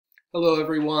Hello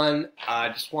everyone. I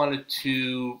just wanted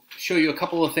to show you a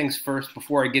couple of things first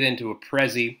before I get into a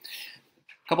Prezi.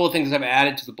 A couple of things I've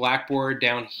added to the Blackboard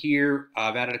down here.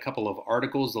 I've added a couple of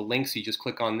articles, the links, you just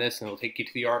click on this and it'll take you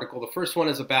to the article. The first one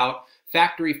is about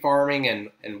factory farming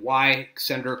and why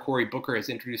Senator Cory Booker has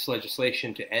introduced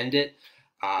legislation to end it.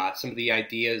 Some of the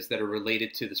ideas that are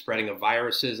related to the spreading of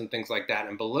viruses and things like that.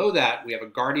 And below that, we have a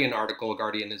Guardian article.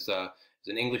 Guardian is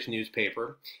an English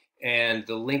newspaper. And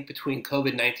the link between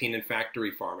COVID-19 and factory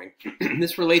farming.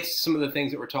 This relates to some of the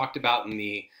things that were talked about in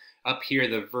the up here,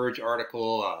 the Verge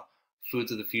article,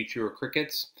 Foods of the Future or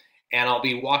Crickets. And I'll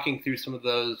be walking through some of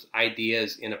those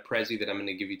ideas in a Prezi that I'm going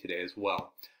to give you today as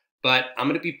well. But I'm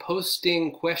going to be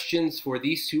posting questions for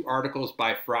these two articles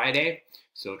by Friday.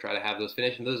 So try to have those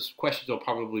finished. And those questions will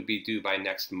probably be due by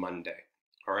next Monday.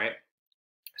 All right.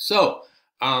 So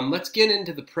let's get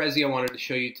into the Prezi I wanted to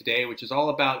show you today, which is all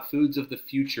about foods of the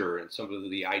future and some of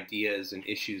the ideas and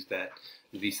issues that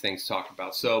these things talk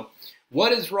about. So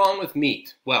what is wrong with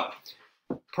meat? Well,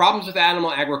 problems with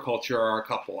animal agriculture are a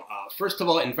couple. First of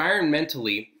all,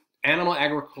 environmentally, animal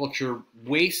agriculture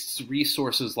wastes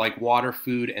resources like water,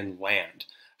 food, and land.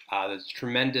 There's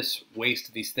tremendous waste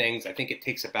of these things. I think it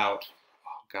takes about,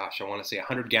 I want to say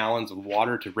 100 gallons of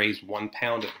water to raise 1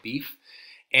 pound of beef.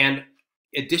 And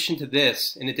in addition to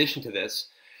this,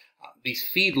 these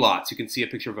feedlots, you can see a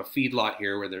picture of a feedlot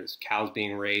here where there's cows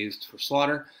being raised for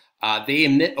slaughter. They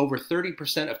emit over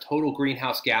 30% of total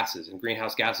greenhouse gases. And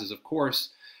greenhouse gases, of course,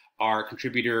 are a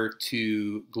contributor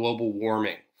to global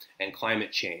warming and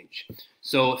climate change.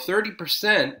 So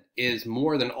 30% is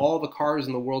more than all the cars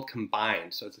in the world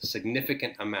combined. So it's a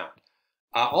significant amount.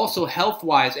 Also,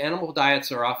 health-wise, animal diets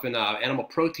are often, animal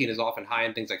protein is often high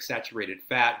in things like saturated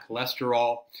fat,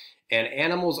 cholesterol, and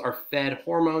animals are fed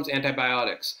hormones,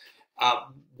 antibiotics.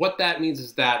 What that means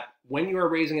is that when you are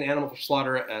raising an animal for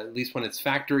slaughter, at least when it's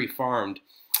factory farmed,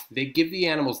 they give the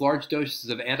animals large doses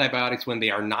of antibiotics when they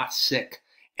are not sick.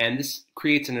 And this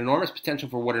creates an enormous potential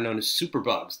for what are known as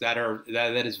superbugs,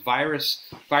 that is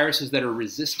viruses that are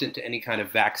resistant to any kind of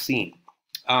vaccine.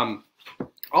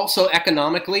 Also,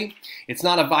 economically, it's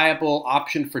not a viable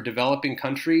option for developing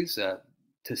countries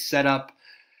to set up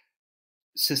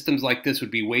systems like this would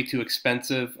be way too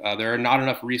expensive. There are not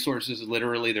enough resources,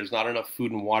 literally. There's not enough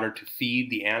food and water to feed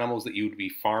the animals that you would be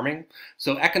farming.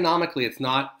 So economically, it's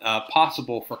not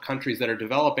possible for countries that are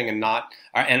developing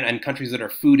and countries that are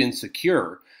food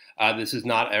insecure. This is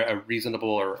not a reasonable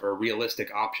or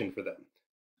realistic option for them.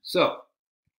 So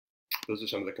those are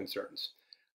some of the concerns.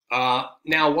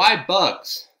 Now, why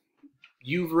bugs?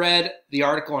 You've read the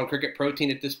article on cricket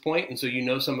protein at this point, and so you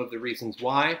know some of the reasons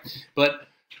why. But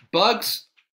bugs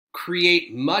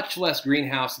create much less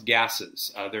greenhouse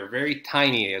gases. They're very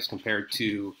tiny as compared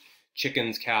to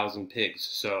chickens, cows, and pigs,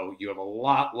 so you have a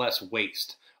lot less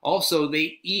waste. Also,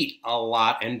 they eat a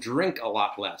lot and drink a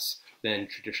lot less than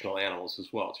traditional animals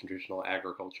as well, traditional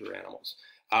agriculture animals.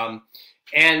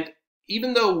 And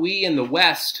even though we in the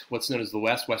West, what's known as the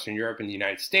West, Western Europe, and the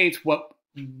United States, what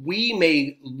we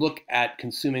may look at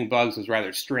consuming bugs as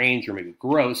rather strange or maybe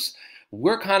gross,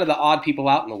 we're kind of the odd people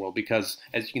out in the world because,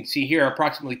 as you can see here,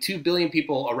 approximately 2 billion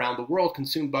people around the world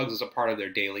consume bugs as a part of their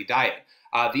daily diet.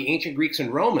 The ancient Greeks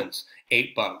and Romans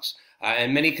ate bugs,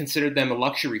 and many considered them a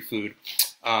luxury food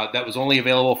that was only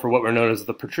available for what were known as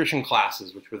the patrician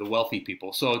classes, which were the wealthy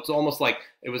people. So it was almost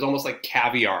like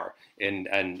caviar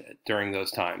during those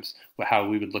times, how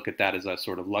we would look at that as a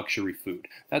sort of luxury food.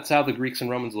 That's how the Greeks and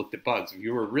Romans looked at bugs. If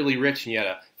you were really rich and you had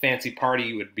a fancy party,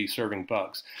 you would be serving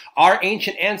bugs. Our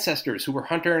ancient ancestors, who were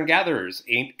hunter and gatherers,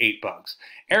 ate bugs.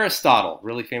 Aristotle,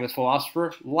 really famous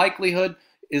philosopher, likelihood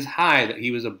is high that he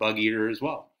was a bug eater as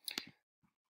well.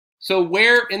 So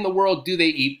where in the world do they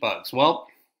eat bugs? Well,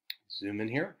 zoom in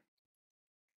here.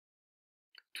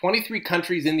 23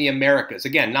 countries in the Americas.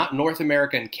 Again, not North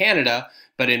America and Canada,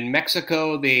 but in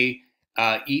Mexico, they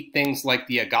eat things like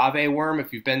the agave worm.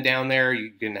 If you've been down there,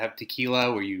 you can have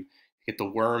tequila where you get the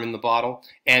worm in the bottle.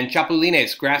 And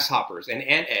chapulines, grasshoppers, and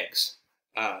ant eggs.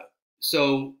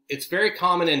 So it's very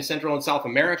common in Central and South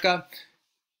America.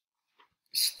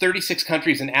 36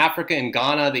 countries in Africa. In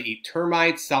Ghana, they eat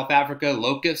termites. South Africa,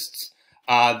 locusts.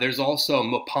 There's also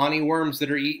mopani worms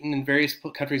that are eaten in various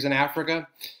countries in Africa.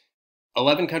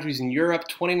 11 countries in Europe,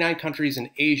 29 countries in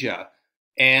Asia,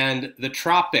 and the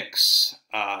tropics,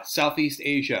 Southeast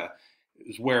Asia,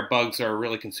 is where bugs are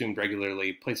really consumed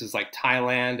regularly. Places like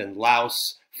Thailand and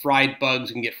Laos, fried bugs,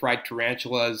 you can get fried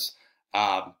tarantulas.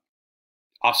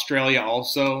 Australia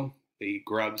also, they eat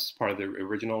grubs, part of the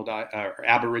original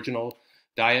Aboriginal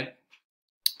diet.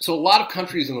 So a lot of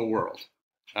countries in the world.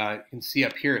 You can see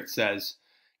up here it says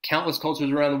Countless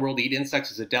cultures around the world eat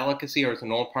insects as a delicacy or as a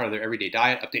normal part of their everyday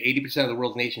diet. Up to 80% of the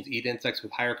world's nations eat insects,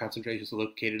 with higher concentrations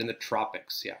located in the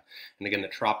tropics. Yeah, and again, the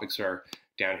tropics are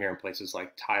down here in places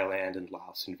like Thailand and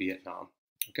Laos and Vietnam.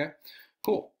 Okay,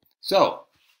 cool. So,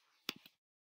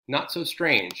 not so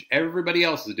strange. Everybody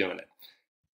else is doing it.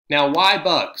 Now, why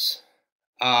bugs?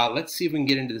 Let's see if we can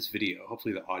get into this video.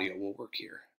 Hopefully the audio will work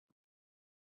here.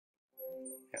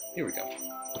 Yeah, here we go.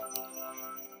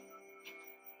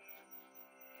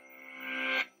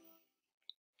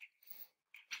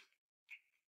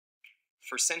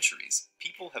 For centuries,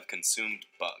 people have consumed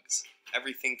bugs,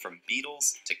 everything from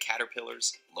beetles to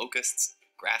caterpillars, locusts,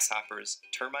 grasshoppers,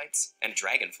 termites, and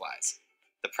dragonflies.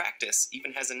 The practice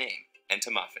even has a name,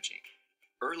 entomophagy.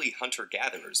 Early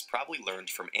hunter-gatherers probably learned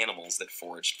from animals that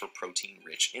foraged for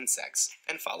protein-rich insects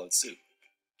and followed suit.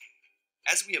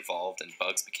 As we evolved and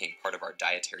bugs became part of our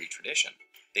dietary tradition,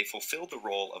 they fulfilled the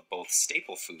role of both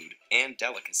staple food and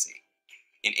delicacy.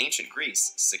 In ancient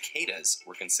Greece, cicadas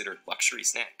were considered luxury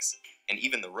snacks, and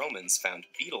even the Romans found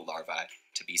beetle larvae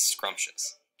to be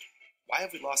scrumptious. Why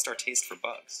have we lost our taste for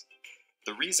bugs?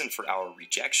 The reason for our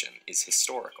rejection is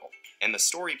historical, and the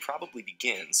story probably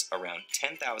begins around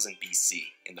 10,000 BC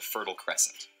in the Fertile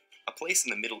Crescent, a place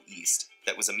in the Middle East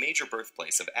that was a major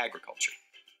birthplace of agriculture.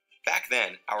 Back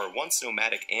then, our once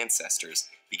nomadic ancestors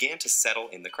began to settle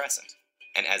in the Crescent,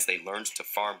 and as they learned to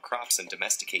farm crops and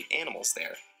domesticate animals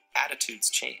there, attitudes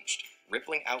changed,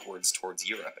 rippling outwards towards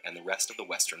Europe and the rest of the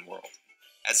Western world.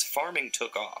 As farming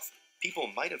took off, people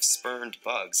might have spurned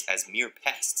bugs as mere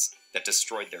pests that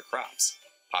destroyed their crops.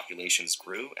 Populations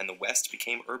grew and the West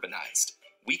became urbanized,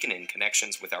 weakening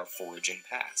connections with our foraging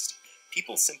past.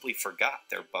 People simply forgot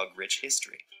their bug-rich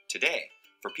history. Today,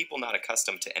 for people not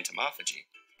accustomed to entomophagy,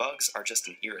 bugs are just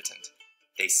an irritant.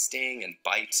 They sting and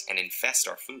bite and infest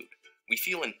our food. We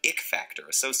feel an ick factor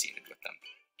associated with them,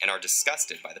 and are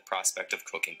disgusted by the prospect of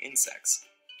cooking insects.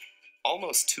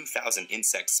 Almost 2,000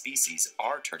 insect species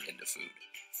are turned into food,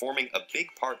 forming a big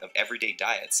part of everyday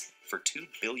diets for 2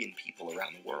 billion people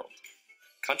around the world.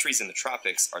 Countries in the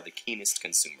tropics are the keenest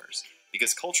consumers,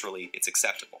 because culturally it's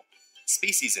acceptable.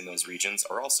 Species in those regions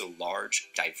are also large,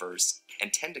 diverse,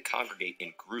 and tend to congregate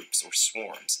in groups or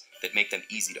swarms that make them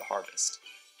easy to harvest.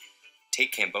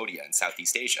 Take Cambodia in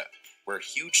Southeast Asia, where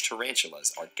huge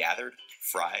tarantulas are gathered,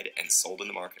 fried, and sold in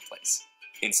the marketplace.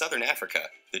 In southern Africa,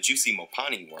 the juicy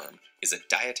mopani worm is a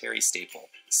dietary staple,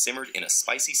 simmered in a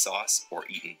spicy sauce or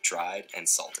eaten dried and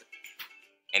salted.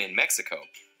 And in Mexico,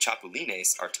 chapulines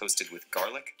are toasted with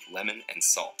garlic, lemon, and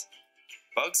salt.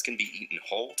 Bugs can be eaten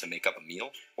whole to make up a meal,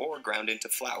 or ground into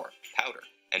flour, powder,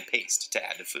 and paste to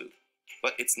add to food.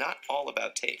 But it's not all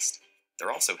about taste.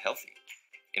 They're also healthy.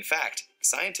 In fact,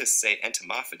 scientists say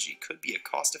entomophagy could be a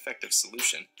cost-effective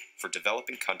solution for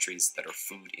developing countries that are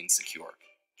food insecure.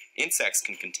 Insects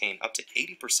can contain up to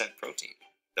 80% protein,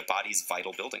 the body's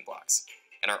vital building blocks,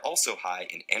 and are also high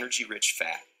in energy-rich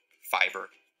fat, fiber,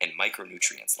 and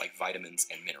micronutrients like vitamins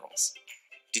and minerals.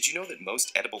 Did you know that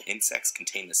most edible insects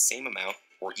contain the same amount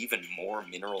or even more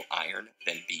mineral iron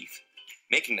than beef,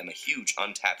 making them a huge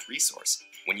untapped resource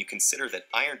when you consider that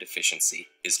iron deficiency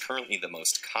is currently the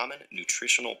most common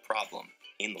nutritional problem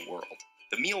in the world?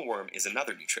 The mealworm is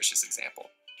another nutritious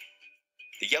example.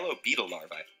 The yellow beetle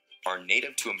larvae are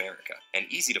native to America and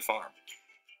easy to farm.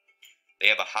 They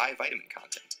have a high vitamin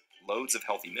content, loads of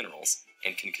healthy minerals,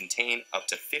 and can contain up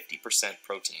to 50%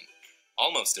 protein,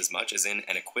 almost as much as in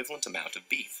an equivalent amount of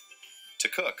beef. To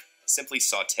cook, simply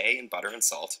saute in butter and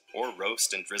salt, or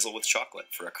roast and drizzle with chocolate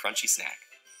for a crunchy snack.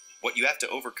 What you have to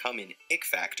overcome in ick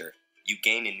factor, you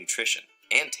gain in nutrition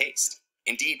and taste.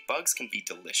 Indeed, bugs can be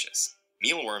delicious.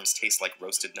 Mealworms taste like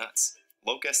roasted nuts.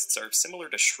 Locusts are similar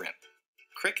to shrimp.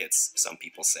 Crickets, some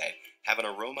people say, have an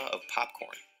aroma of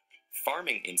popcorn.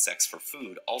 Farming insects for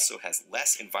food also has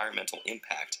less environmental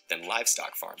impact than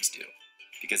livestock farms do,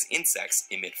 because insects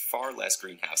emit far less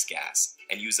greenhouse gas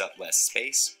and use up less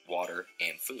space, water,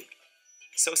 and food.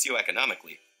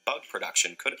 Socioeconomically, bug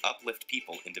production could uplift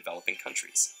people in developing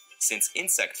countries, since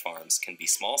insect farms can be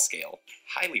small-scale,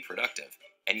 highly productive,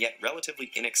 and yet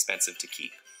relatively inexpensive to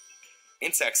keep.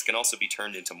 Insects can also be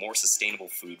turned into more sustainable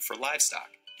food for livestock,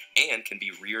 and can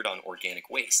be reared on organic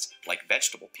waste, like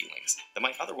vegetable peelings, that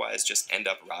might otherwise just end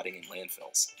up rotting in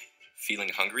landfills. Feeling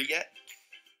hungry yet?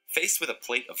 Faced with a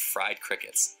plate of fried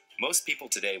crickets, most people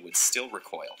today would still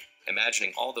recoil,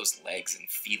 imagining all those legs and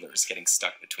feelers getting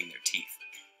stuck between their teeth.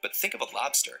 But think of a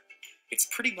lobster. It's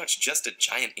pretty much just a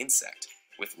giant insect,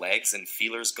 with legs and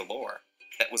feelers galore,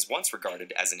 that was once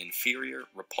regarded as an inferior,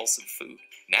 repulsive food.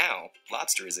 Now,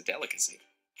 lobster is a delicacy.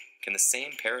 Can the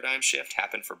same paradigm shift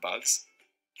happen for bugs?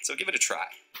 So give it a try.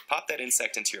 Pop that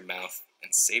insect into your mouth,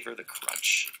 and savor the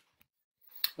crunch.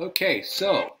 Okay,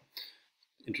 so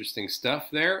interesting stuff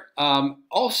there.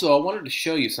 Also, I wanted to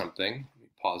show you something. Let me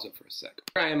pause it for a second.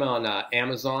 I am on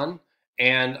Amazon,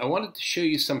 and I wanted to show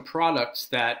you some products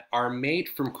that are made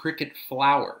from cricket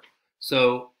flour.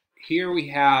 So here we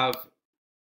have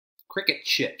cricket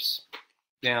chips.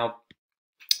 Now,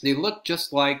 they look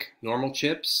just like normal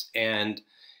chips, and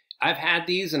I've had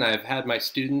these, and I've had my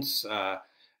students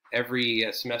every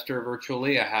semester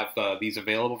virtually. I have these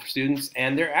available for students,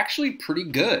 and they're actually pretty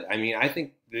good. I mean, I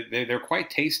think they're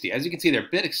quite tasty. As you can see, they're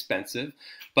a bit expensive,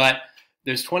 but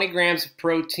there's 20 grams of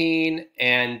protein,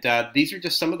 and these are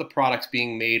just some of the products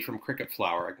being made from cricket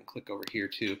flour. I can click over here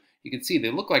too. You can see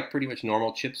they look like pretty much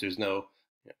normal chips. There's no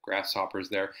grasshoppers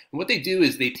there. And what they do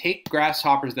is they take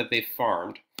grasshoppers that they've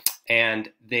farmed, and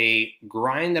they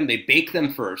grind them. They bake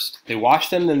them first. They wash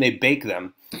them, then they bake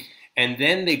them. And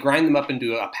then they grind them up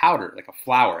into a powder, like a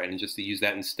flour, and just to use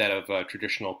that instead of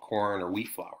traditional corn or wheat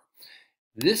flour.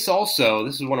 This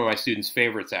is one of my students'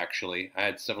 favorites, actually. I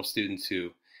had several students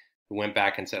who went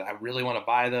back and said, I really want to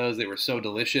buy those. They were so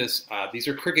delicious. These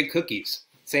are cricket cookies.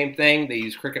 Same thing. They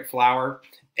use cricket flour,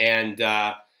 and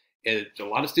a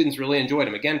lot of students really enjoyed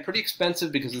them. Again, pretty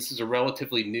expensive because this is a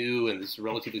relatively new and this is a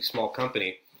relatively small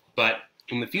company. But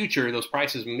in the future, those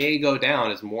prices may go down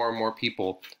as more and more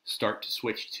people start to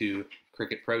switch to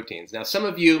cricket proteins. Now, some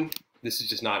of you, this is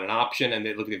just not an option, and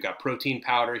they've got protein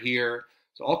powder here.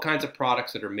 So all kinds of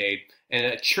products that are made.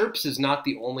 And Chirps is not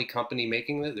the only company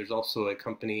making it. There's also a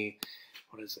company,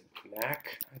 what is it,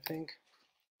 NAC, I think?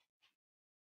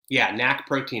 Yeah, NAC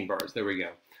protein bars. There we go.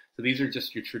 So these are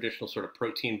just your traditional sort of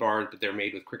protein bars, but they're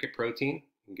made with cricket protein. You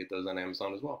can get those on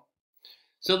Amazon as well.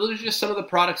 So those are just some of the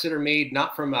products that are made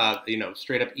not from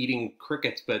straight up eating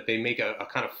crickets, but they make a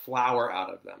kind of flour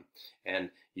out of them. And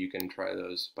you can try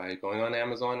those by going on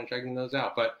Amazon and checking those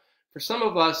out. But for some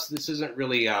of us, this isn't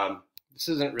really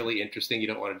interesting. You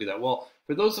don't want to do that. Well,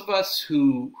 for those of us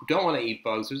who don't want to eat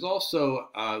bugs, there's also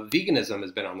veganism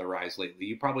has been on the rise lately.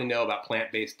 You probably know about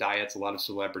plant-based diets. A lot of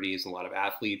celebrities, a lot of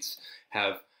athletes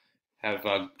have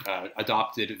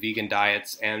adopted vegan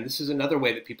diets, and this is another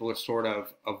way that people are sort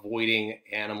of avoiding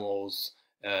animals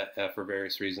for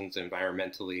various reasons,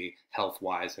 environmentally,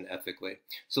 health-wise, and ethically.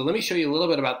 So let me show you a little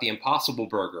bit about the Impossible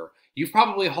Burger. You've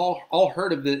probably all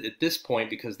heard of it at this point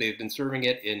because they've been serving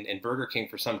it in Burger King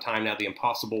for some time now, the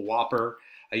Impossible Whopper.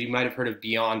 You might have heard of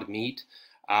Beyond Meat,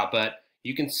 but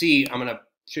you can see, I'm going to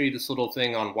show you this little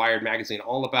thing on Wired Magazine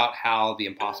all about how the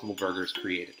Impossible Burger is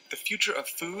created. The future of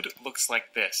food looks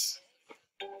like this.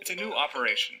 It's a new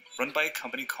operation run by a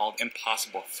company called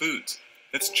Impossible Foods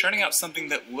that's churning out something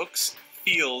that looks,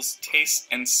 feels, tastes,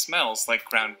 and smells like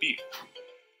ground beef.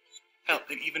 Hell,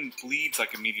 it even bleeds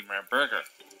like a medium-rare burger.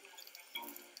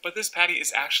 But this patty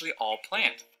is actually all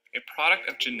plant, a product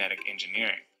of genetic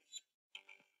engineering.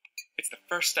 It's the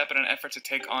first step in an effort to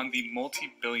take on the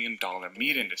multi-billion-dollar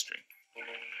meat industry.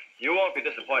 You won't be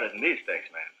disappointed in these steaks,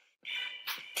 man.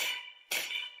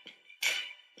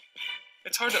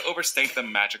 It's hard to overstate the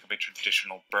magic of a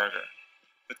traditional burger.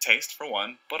 The taste, for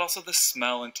one, but also the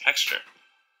smell and texture.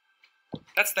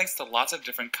 That's thanks to lots of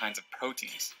different kinds of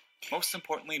proteins, most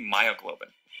importantly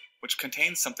myoglobin, which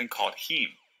contains something called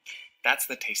heme. That's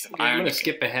the taste of iron. I'm going to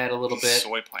skip ahead a little bit.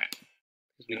 Soy plant.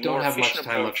 We don't have much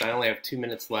time left. I only have 2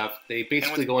 minutes left. They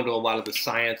basically go into a lot of the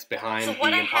science behind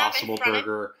the Impossible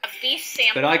Burger.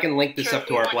 But I can link this up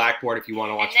to our Blackboard if you want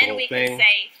to watch the whole thing.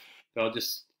 So I'll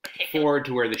just forward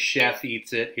to where the chef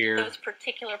eats it here. Those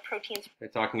particular proteins. They're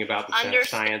talking about the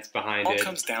science behind All it.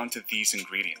 comes down to these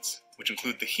ingredients, which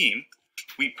include the heme,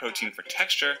 wheat protein for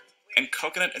texture, and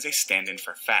coconut as a stand-in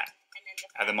for fat.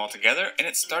 Add them all together, and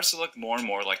it starts to look more and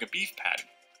more like a beef patty.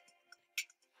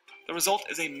 The result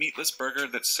is a meatless burger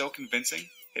that's so convincing,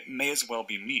 it may as well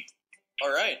be meat.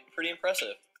 Alright, pretty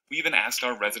impressive. We even asked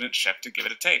our resident chef to give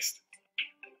it a taste.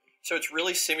 So it's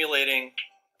really simulating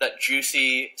that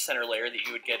juicy center layer that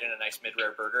you would get in a nice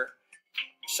mid-rare burger.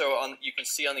 So you can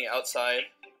see on the outside,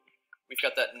 we've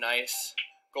got that nice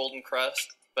golden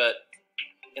crust, but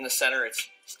in the center it's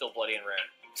still bloody and rare.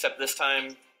 Except this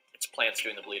time, it's plants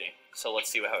doing the bleeding. So let's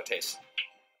see how it tastes.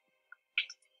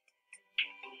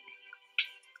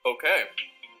 Okay.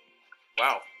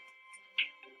 Wow.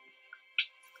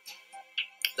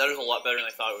 That is a lot better than I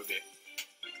thought it would be.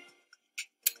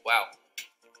 Wow.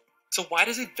 So why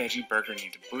does a veggie burger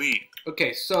need to bleed?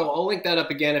 Okay, so I'll link that up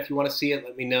again if you want to see it.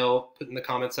 Let me know. Put in the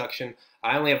comment section.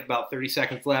 I only have about 30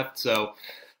 seconds left.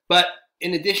 But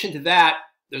in addition to that,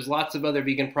 there's lots of other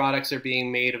vegan products that are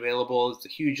being made available. It's a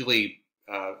hugely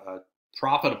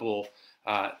profitable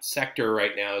sector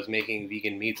right now is making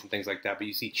vegan meats and things like that. But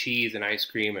you see cheese and ice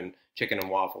cream and chicken and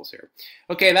waffles here.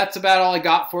 Okay, that's about all I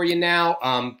got for you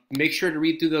now. Make sure to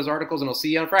read through those articles, and I'll see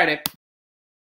you on Friday.